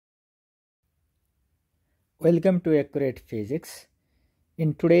Welcome to Accurate Physics.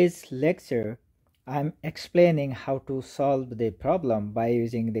 In today's lecture, I'm explaining how to solve the problem by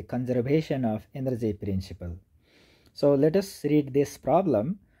using the conservation of energy principle. So let us read this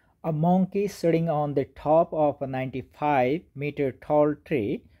problem. A monkey sitting on the top of a 95-meter tall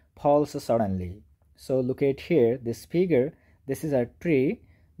tree falls suddenly. So look at here, this figure. This is a tree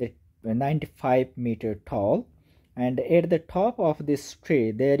that 95-meter tall, and at the top of this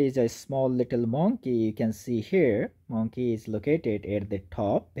tree there is a small little monkey. You can see here monkey is located at the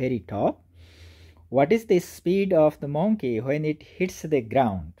top, very top. What is the speed of the monkey when it hits the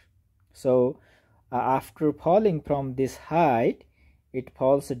ground? So after falling from this height, it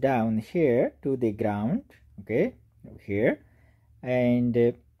falls down here to the ground, okay, here,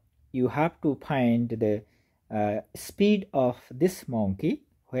 and you have to find the speed of this monkey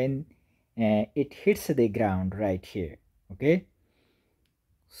when it hits the ground right here. Okay,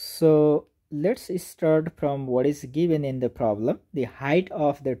 so let's start from what is given in the problem. The height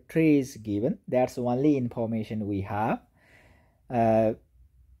of the tree is given. That's only information we have. Our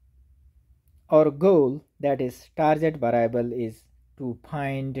goal, that is target variable, is to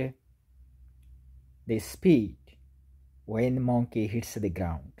find the speed when monkey hits the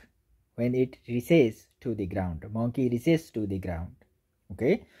ground, when it recesses to the ground, monkey recesses to the ground.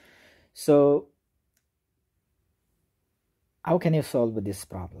 Okay, so how can you solve this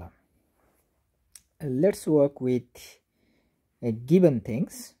problem? Let's work with given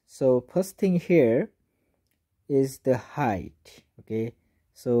things. So first thing here is the height. Okay,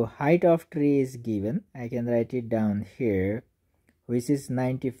 so height of tree is given. I can write it down here, which is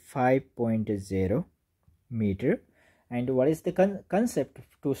 95.0 meter. And what is the concept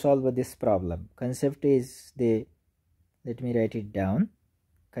to solve this problem? Concept is the, let me write it down.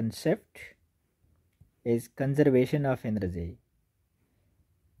 Concept is conservation of energy.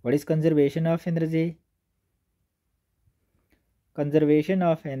 What is conservation of energy? Conservation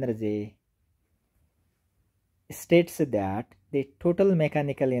of energy states that the total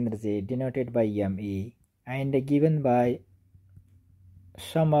mechanical energy denoted by ME and given by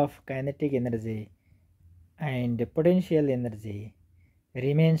sum of kinetic energy and potential energy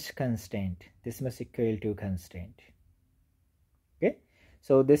remains constant. This must equal to constant. Okay,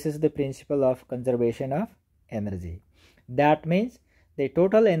 so this is the principle of conservation of energy. That means the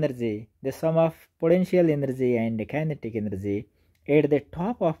total energy, the sum of potential energy and kinetic energy at the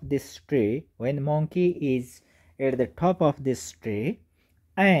top of this tree, when monkey is at the top of this tree,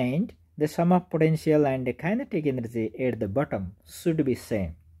 and the sum of potential and kinetic energy at the bottom should be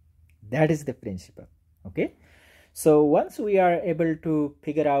same. That is the principle. Okay, so once we are able to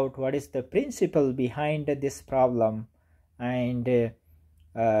figure out what is the principle behind this problem and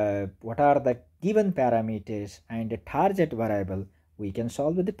what are the given parameters and the target variable, we can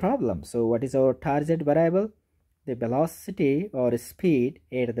solve the problem. So what is our target variable? The velocity or speed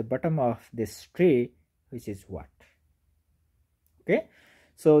at the bottom of this tree, which is what? Okay,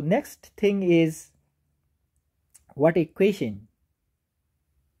 so next thing is, what equation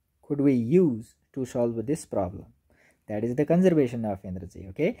could we use to solve this problem? That is the conservation of energy.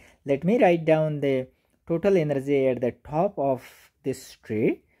 Okay, let me write down the total energy at the top of this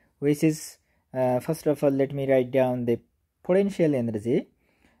tree, which is first of all, let me write down the potential energy.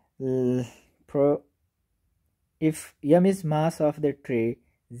 If m is mass of the tree,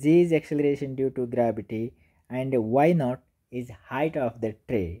 g is acceleration due to gravity, and y naught is height of the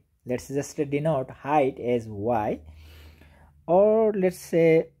tree. Let's just denote height as y, or let's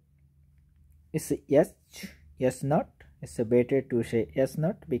say it's s naught. It's better to say s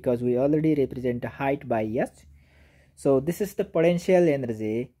naught because we already represent height by s. So this is the potential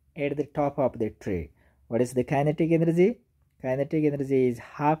energy at the top of the tree. What is the kinetic energy? Kinetic energy is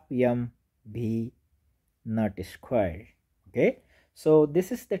half m v naught square. Okay, so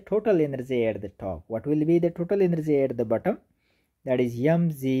this is the total energy at the top. What will be the total energy at the bottom? That is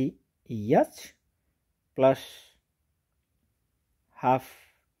mgh plus half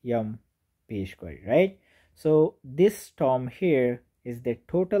m p square, right? So this term here is the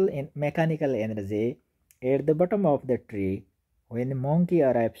total mechanical energy at the bottom of the tree when monkey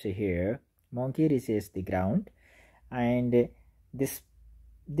arrives here. Monkey reaches the ground, and this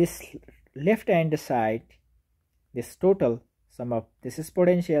left hand side, this total sum of, this is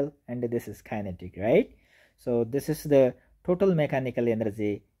potential and this is kinetic, right? So this is the total mechanical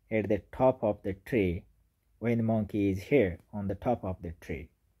energy at the top of the tree when monkey is here on the top of the tree.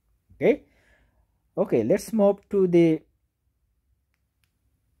 Okay, let's move to the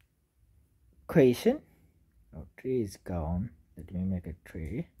equation. Oh, tree is gone. Let me make a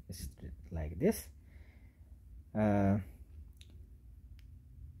tree. It's like this.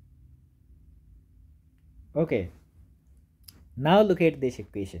 Okay, now look at this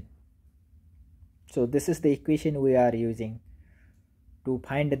equation. So this is the equation we are using to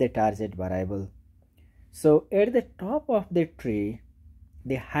find the target variable. So at the top of the tree,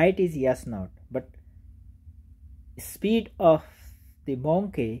 the height is s0, but speed of the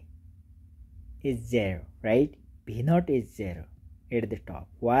monkey is 0, right? v0 is 0 at the top.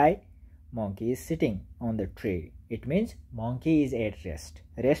 Why? Monkey is sitting on the tree. It means monkey is at rest.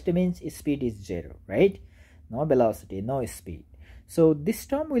 Rest means speed is 0, right? No velocity, no speed. So this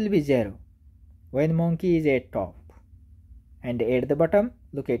term will be 0 when monkey is at top. And at the bottom,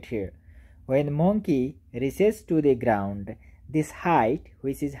 look at here. When monkey reaches to the ground, this height,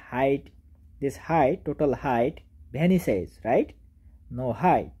 which is height, this height, total height, vanishes, right? No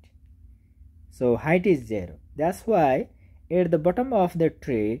height. So height is 0. That's why at the bottom of the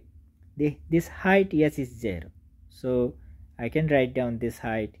tree, this height s is 0. So I can write down this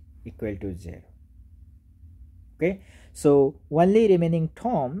height equal to 0. Okay. So only remaining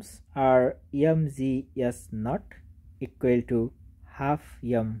terms are mg s0 equal to half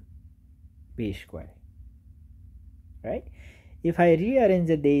m b square, right? If I rearrange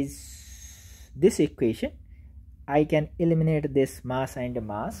this equation, I can eliminate this mass and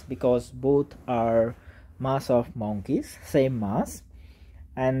mass because both are mass of monkeys, same mass,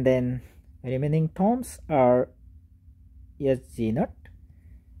 and then remaining terms are sg0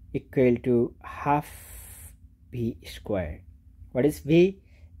 equal to half v square. What is v?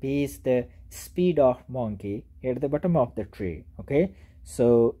 V is the speed of monkey at the bottom of the tree. Okay,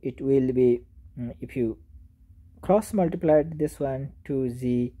 so it will be, if you cross multiply this one,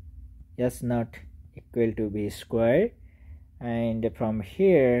 2z s0 equal to v square, and from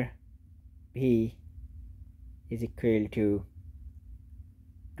here v is equal to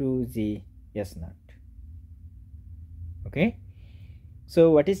 2z s0. Okay,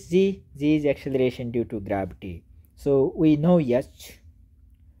 so what is g? G is acceleration due to gravity. So we know s0.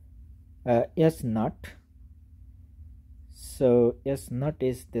 So s0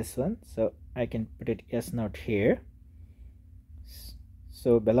 is this one, so I can put it s0 here.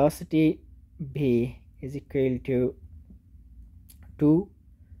 So velocity v is equal to 2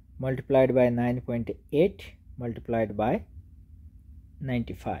 multiplied by 9.8 multiplied by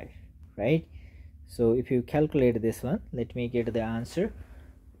 95, right? So if you calculate this one, let me get the answer.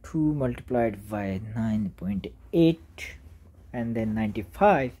 2 multiplied by 9.8 and then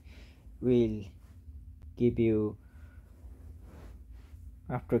 95 will give you,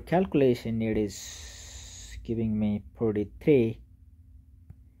 after calculation, it is giving me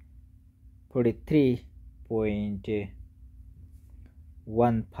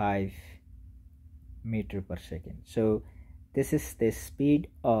 43.15 meter per second. So this is the speed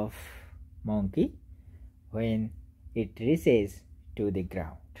of monkey when it reaches to the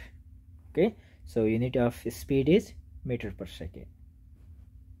ground. Okay, so unit of speed is meter per second.